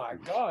 Oh my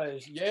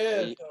gosh,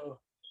 yeah. So,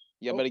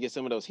 y'all better get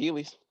some of those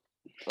Heelys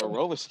or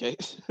roller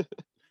skates.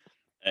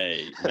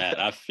 Hey, Matt,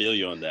 I feel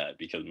you on that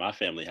because my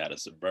family had a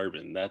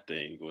Suburban. That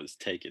thing was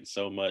taking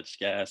so much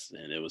gas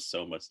and it was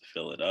so much to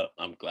fill it up.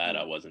 I'm glad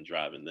I wasn't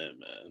driving them,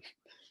 man.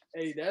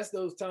 Hey, that's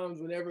those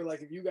times whenever,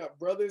 like, if you got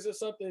brothers or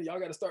something, y'all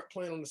got to start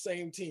playing on the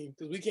same team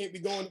because we can't be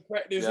going to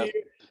practice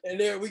here and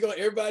there.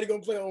 Everybody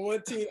gonna play on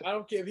one team. I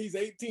don't care if he's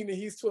 18 and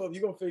he's 12.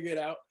 You're gonna figure it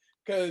out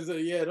because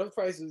yeah, those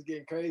prices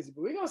getting crazy.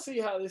 But we're gonna see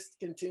how this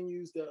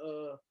continues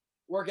to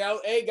work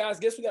out. Hey guys,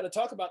 guess we got to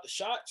talk about the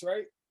shots,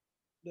 right?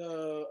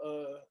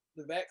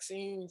 The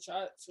vaccine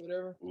shots,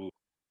 whatever. Ooh.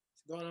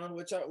 What's going on?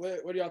 What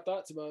are y'all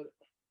thoughts about it?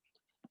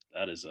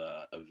 That is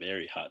a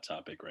very hot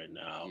topic right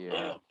now.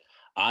 Yeah.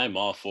 I'm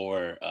all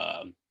for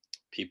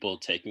people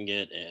taking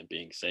it and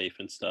being safe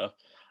and stuff.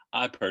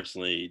 I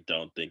personally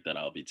don't think that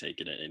I'll be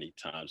taking it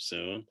anytime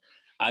soon.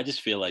 I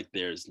just feel like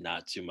there's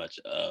not too much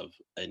of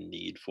a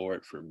need for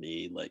it for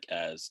me, like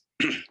as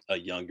a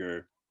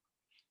younger,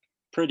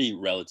 pretty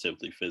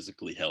relatively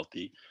physically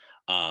healthy.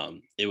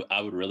 I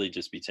would really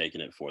just be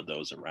taking it for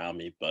those around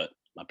me, but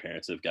my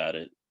parents have got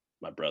it.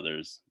 My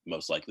brothers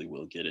most likely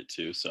will get it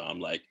too. So I'm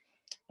like,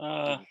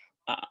 I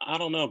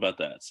don't know about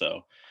that.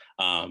 So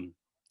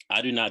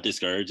I do not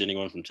discourage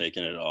anyone from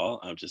taking it at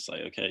all. I'm just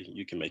like, okay,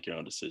 you can make your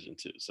own decision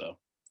too. So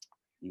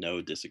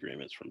no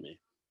disagreements from me.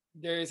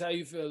 Darius, how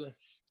you feeling?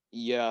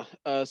 Yeah.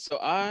 So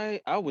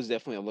I was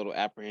definitely a little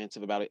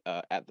apprehensive about it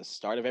at the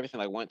start of everything.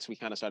 Like once we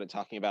kind of started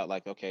talking about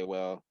like, okay,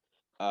 well,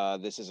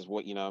 this is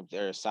what,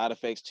 there are side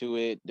effects to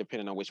it,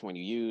 depending on which one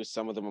you use.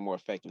 Some of them are more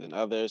effective than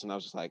others. And I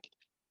was just like,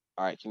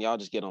 all right, can y'all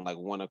just get on like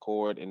one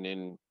accord and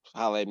then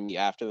holler at me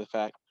after the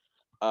fact?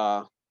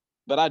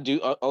 But I do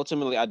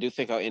ultimately, I do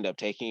think I'll end up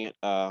taking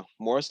it,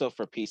 more so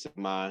for peace of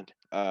mind.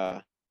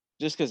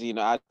 Just because,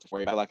 I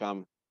worry about like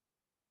I'm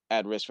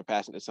at risk for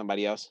passing it to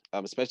somebody else,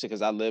 especially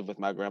because I live with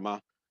my grandma.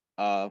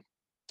 And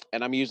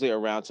I'm usually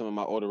around some of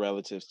my older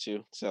relatives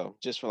too. So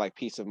just for like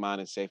peace of mind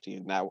and safety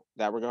in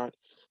that regard,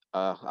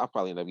 I'll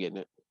probably end up getting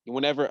it.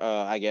 Whenever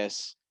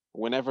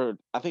whenever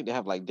I think they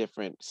have like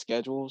different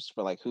schedules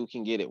for like who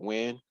can get it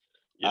when.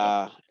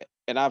 Yeah.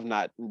 And I've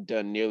not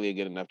done nearly a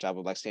good enough job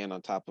of like staying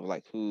on top of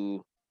like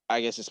who I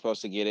guess is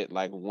supposed to get it,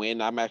 like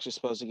when I'm actually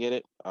supposed to get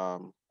it.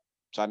 So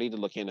I need to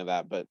look into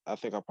that, but I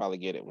think I'll probably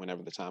get it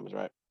whenever the time is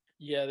right.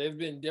 Yeah, they've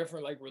been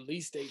different like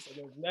release dates. As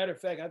a matter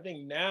of fact, I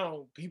think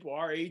now people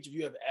our age, if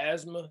you have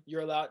asthma,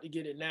 you're allowed to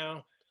get it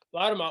now. A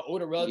lot of my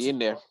older relatives, In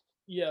there.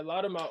 yeah, a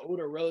lot of my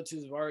older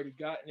relatives have already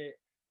gotten it.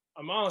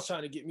 My mom's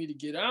trying to get me to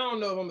get it. I don't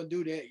know if I'm gonna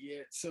do that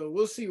yet. So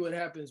we'll see what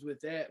happens with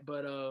that.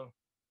 But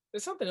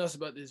there's something else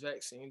about this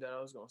vaccine that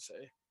I was gonna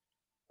say.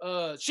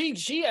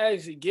 She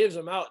actually gives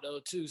them out though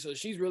too, so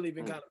she's really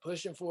been Mm. kind of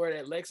pushing for it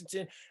at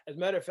Lexington. As a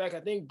matter of fact, I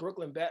think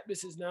Brooklyn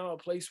Baptist is now a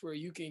place where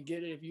you can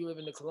get it if you live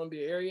in the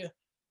Columbia area.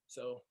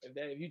 So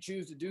if you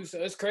choose to do so,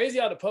 it's crazy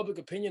how the public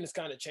opinion has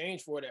kind of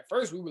changed for it. At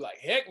first, we were like,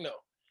 heck no.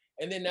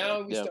 And then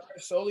now we Yeah.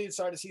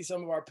 start to see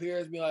some of our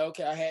peers be like,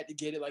 okay, I had to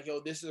get it. Like, yo,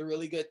 this is a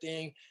really good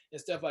thing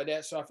and stuff like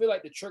that. So I feel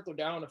like the trickle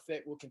down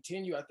effect will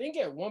continue. I think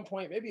at one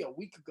point, maybe a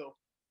week ago,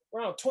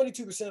 around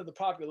 22% of the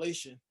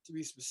population, to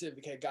be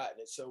specific, had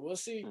gotten it. So we'll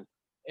see. Mm.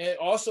 And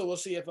also we'll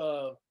see if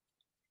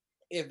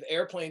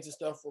airplanes and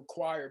stuff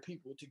require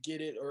people to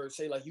get it, or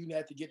say like you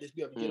have to get this to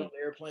be able to get on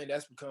the airplane.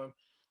 That's become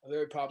a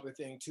very popular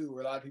thing too,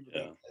 where a lot of people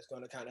think that's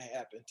going to kind of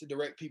happen to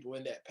direct people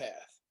in that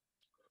path.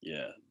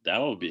 Yeah, that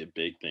would be a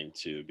big thing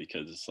too,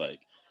 because it's like,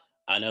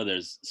 I know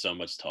there's so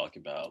much talk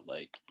about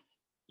like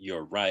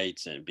your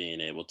rights and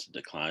being able to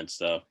decline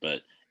stuff,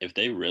 but if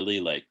they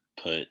really like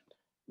put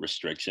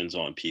restrictions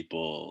on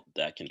people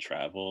that can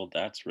travel,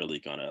 that's really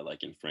gonna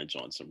like infringe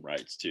on some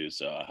rights too.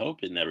 So I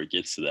hope it never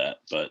gets to that,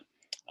 but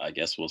I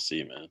guess we'll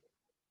see, man.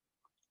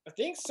 I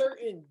think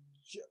certain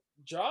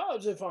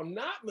jobs, if I'm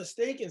not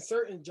mistaken,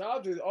 certain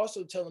jobs are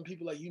also telling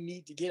people like you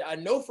need to get it. I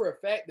know for a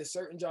fact that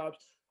certain jobs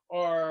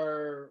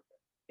are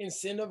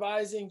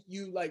incentivizing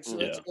you, like, so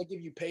Yeah. they'll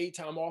give you paid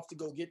time off to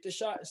go get the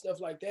shot and stuff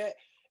like that.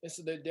 And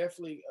so they're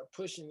definitely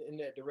pushing in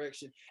that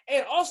direction.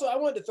 And also, I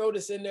wanted to throw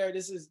this in there.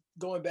 This is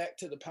going back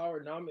to the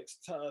Powernomics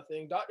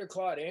thing. Dr.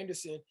 Claude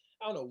Anderson,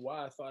 I don't know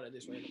why I thought of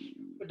this right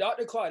now, but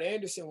Dr. Claude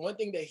Anderson, one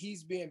thing that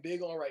he's being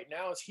big on right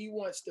now is he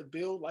wants to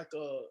build like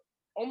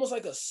almost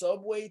like a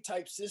subway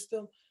type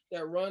system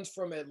that runs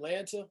from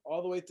Atlanta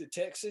all the way to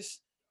Texas,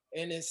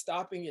 and then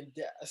stopping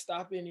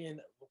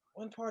in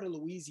one part of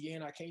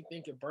Louisiana. I can't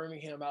think of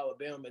Birmingham,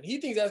 Alabama. And he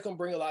thinks that's going to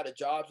bring a lot of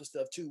jobs and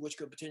stuff too, which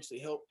could potentially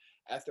help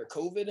after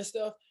COVID and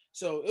stuff.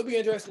 So it'll be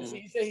interesting to see.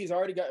 He said he's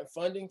already gotten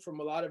funding from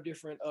a lot of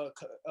different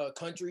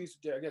countries,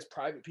 I guess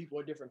private people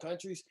in different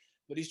countries,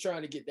 but he's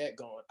trying to get that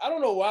going. I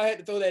don't know why I had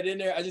to throw that in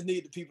there. I just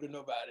need the people to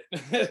know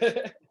about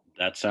it.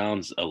 That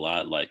sounds a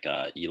lot like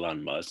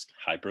Elon Musk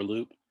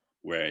Hyperloop,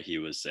 where he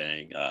was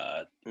saying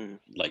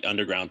like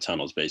underground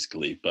tunnels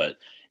basically, but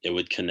it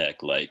would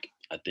connect like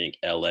I think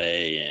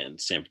LA and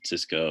San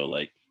Francisco,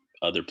 like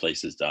other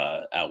places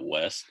out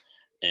west.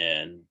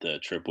 And the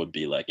trip would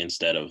be like,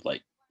 instead of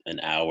like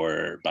an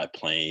hour by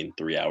plane,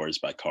 3 hours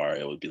by car,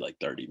 it would be like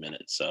 30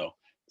 minutes. So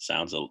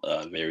sounds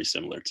very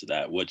similar to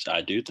that, which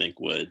I do think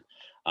would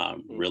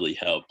really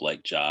help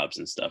like jobs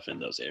and stuff in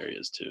those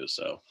areas too.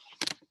 So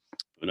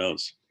who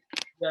knows?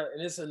 Yeah,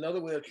 and it's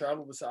another way of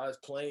travel besides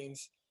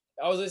planes.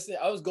 I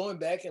was going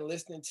back and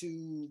listening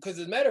to, because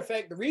as a matter of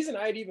fact, the reason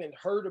I had even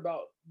heard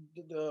about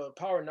the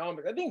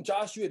Powernomics, I think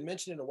Josh, you had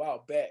mentioned it a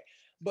while back,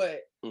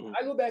 but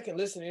I go back and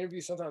listen to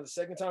interviews sometimes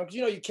the second time,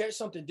 because you catch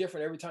something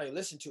different every time you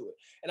listen to it.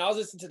 And I was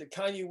listening to the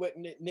Kanye West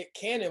Nick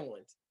Cannon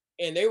ones,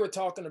 and they were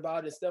talking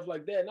about it and stuff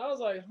like that. And I was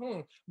like,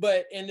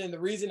 But, and then the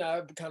reason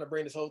I kind of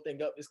bring this whole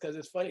thing up is because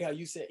it's funny how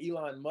you said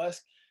Elon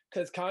Musk,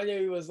 because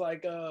Kanye was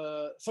like,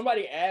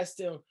 somebody asked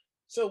him,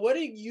 so what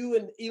do you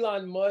and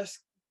Elon Musk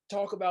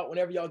talk about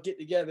whenever y'all get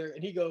together?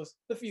 And he goes,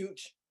 the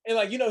future. And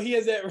like, he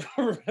has that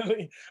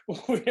really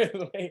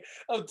weird way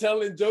of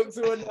telling jokes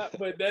or whatnot,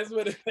 but that's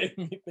what it made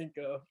me think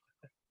of.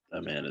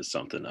 That man is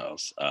something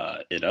else.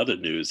 In other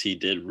news, he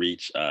did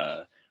reach,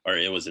 or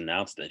it was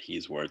announced that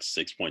he's worth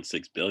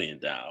 6.6 billion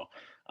now,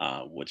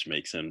 which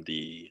makes him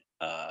the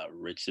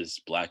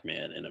richest black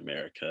man in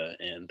America.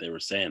 And they were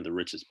saying the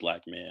richest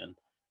black man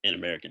in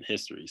American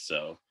history.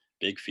 So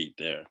big feat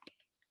there.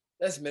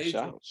 That's major.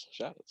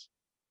 Shoutouts.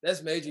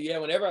 That's major. Yeah,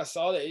 whenever I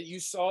saw that, you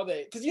saw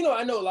that, because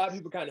I know a lot of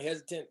people kind of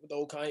hesitant with the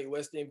old Kanye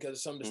West thing because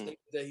of some of the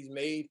statements that he's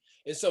made,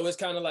 and so it's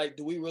kind of like,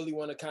 do we really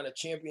want to kind of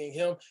champion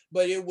him?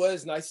 But it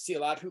was nice to see a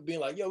lot of people being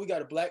like, "Yo, we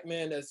got a black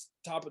man that's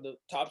top of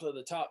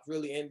the top,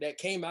 really," and that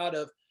came out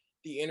of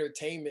the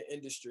entertainment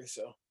industry.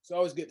 So it's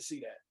always good to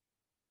see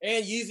that.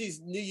 And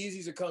new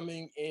Yeezys are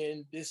coming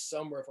in this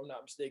summer, if I'm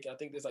not mistaken. I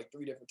think there's like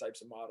 3 different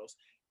types of models,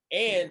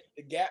 and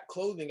the Gap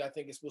clothing I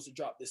think is supposed to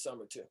drop this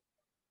summer too.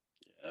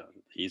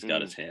 He's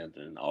got his hand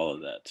in all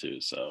of that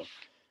too, so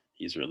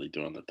he's really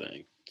doing the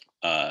thing.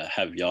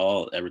 Have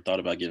y'all ever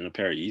thought about getting a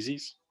pair of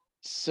Yeezys?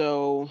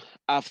 So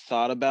I've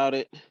thought about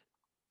it,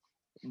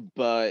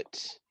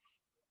 but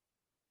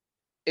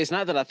it's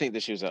not that I think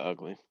the shoes are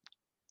ugly.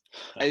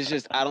 It's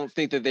just I don't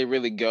think that they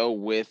really go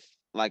with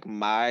like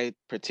my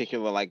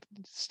particular like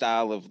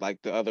style of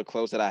like the other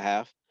clothes that I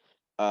have.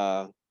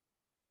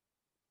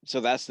 So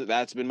that's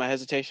been my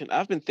hesitation.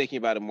 I've been thinking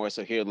about it more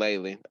so here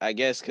lately. I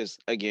guess because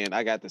again,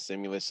 I got the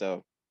stimulus,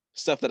 so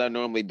stuff that I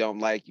normally don't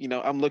like,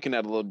 I'm looking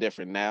at a little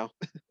different now.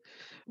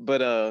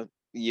 But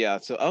yeah.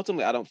 So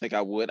ultimately, I don't think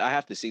I would. I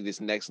have to see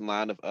this next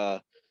line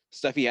of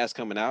stuff he has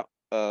coming out.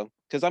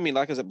 Because I mean,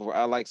 like I said before,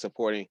 I like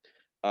supporting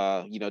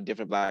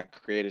different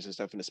black creators and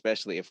stuff, and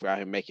especially if we're out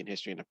here making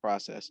history in the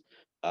process.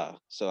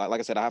 So like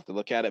I said, I have to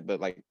look at it,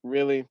 but like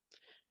really,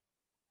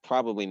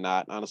 probably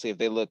not. Honestly, if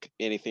they look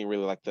anything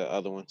really like the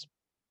other ones.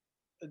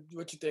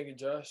 What you thinking,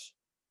 Josh?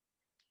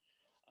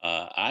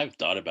 I've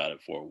thought about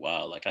it for a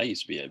while. Like I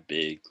used to be a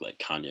big like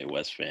Kanye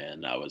West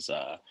fan. I was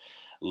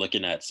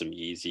looking at some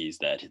Yeezys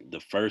the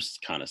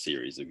first kind of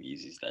series of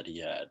Yeezys that he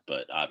had,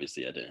 but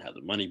obviously I didn't have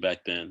the money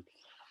back then.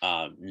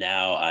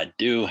 Now I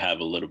do have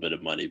a little bit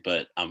of money,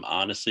 but I'm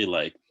honestly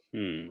like,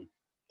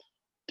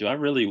 do I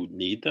really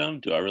need them?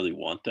 Do I really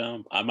want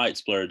them? I might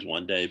splurge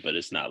one day, but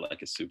it's not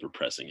like a super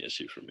pressing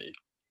issue for me.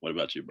 What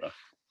about you, bro?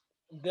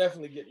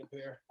 Definitely getting a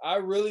pair. I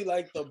really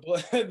like the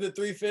the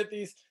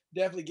 350s.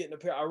 Definitely getting a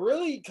pair. I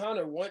really kind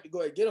of want to go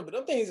ahead and get them, but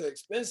them things are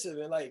expensive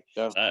and like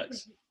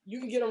Facts. you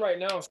can get them right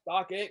now on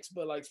StockX,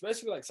 but like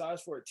especially like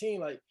size 14,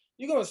 like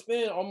you're gonna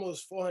spend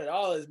almost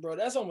 $400, bro.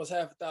 That's almost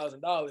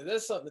 $5,000.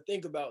 That's something to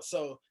think about.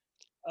 So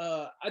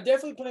I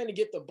definitely plan to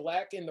get the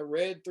black and the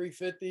red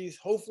 350s.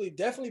 Hopefully,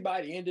 definitely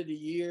by the end of the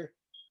year,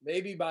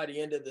 maybe by the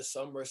end of the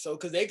summer. So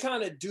because they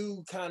kind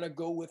of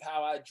go with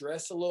how I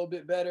dress a little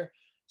bit better.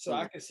 So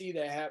I can see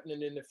that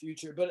happening in the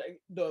future. But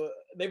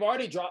they've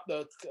already dropped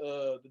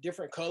the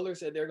different colors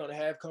that they're gonna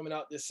have coming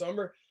out this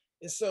summer.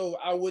 And so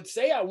I would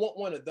say I want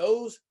one of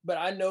those, but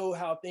I know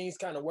how things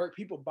kind of work.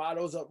 People buy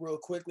those up real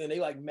quickly and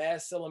they like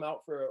mass sell them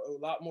out for a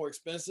lot more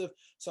expensive.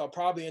 So I'll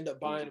probably end up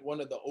buying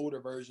one of the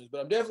older versions, but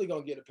I'm definitely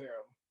going to get a pair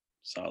of them.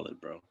 Solid,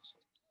 bro.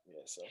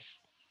 Yeah, so.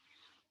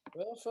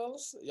 Well,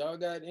 fellas, y'all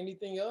got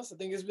anything else? I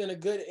think it's been a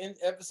good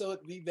episode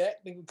to be back.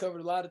 I think we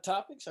covered a lot of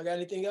topics. Y'all got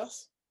anything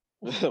else?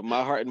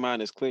 My heart and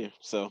mind is clear.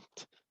 So.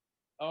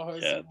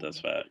 Yeah, that's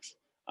facts.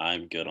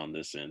 I'm good on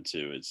this end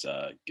too. It's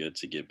good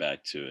to get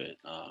back to it.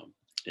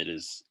 It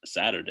is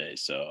Saturday,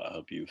 so I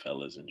hope you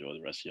fellas enjoy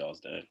the rest of y'all's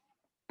day.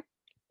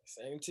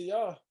 Same to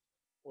y'all.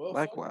 Well,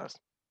 likewise.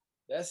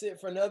 That's it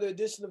for another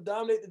edition of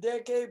Dominate the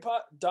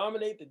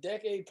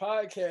Decade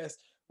podcast.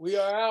 We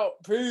are out.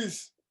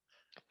 Peace.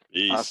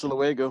 Hasta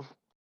luego.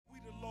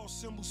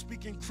 Symbol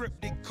speaking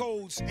cryptic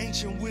codes,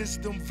 ancient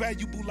wisdom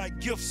valuable like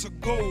gifts of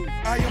gold.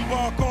 I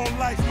embark on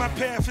life, my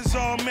path is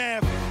all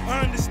math. I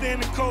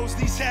understand the codes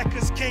these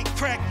hackers can't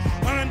crack.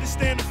 I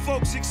understand the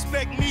folks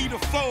expect me to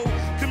fold.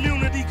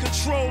 Community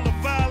control or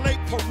violate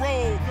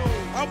parole.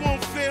 I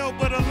won't fail,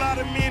 but a lot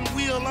of men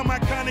will. I'm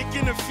iconic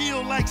in the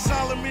field like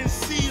Solomon's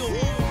seal.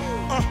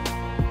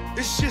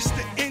 It's just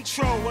the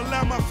intro.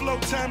 Allow my flow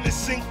time to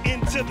sink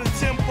into the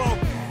tempo.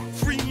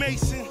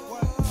 Freemason,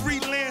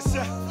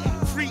 freelancer,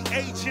 free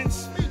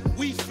agents,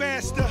 we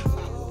faster.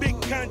 Big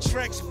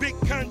contracts, big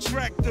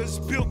contractors,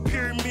 built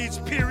pyramids,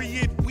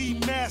 period, we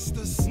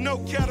masters. No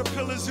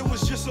caterpillars, it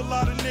was just a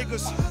lot of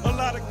niggas, a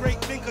lot of great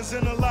thinkers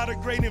and a lot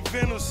of great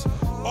inventors.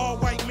 All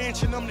white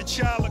mansion, I'm the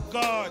child of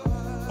God.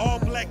 All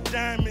black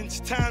diamonds,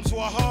 times were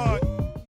hard.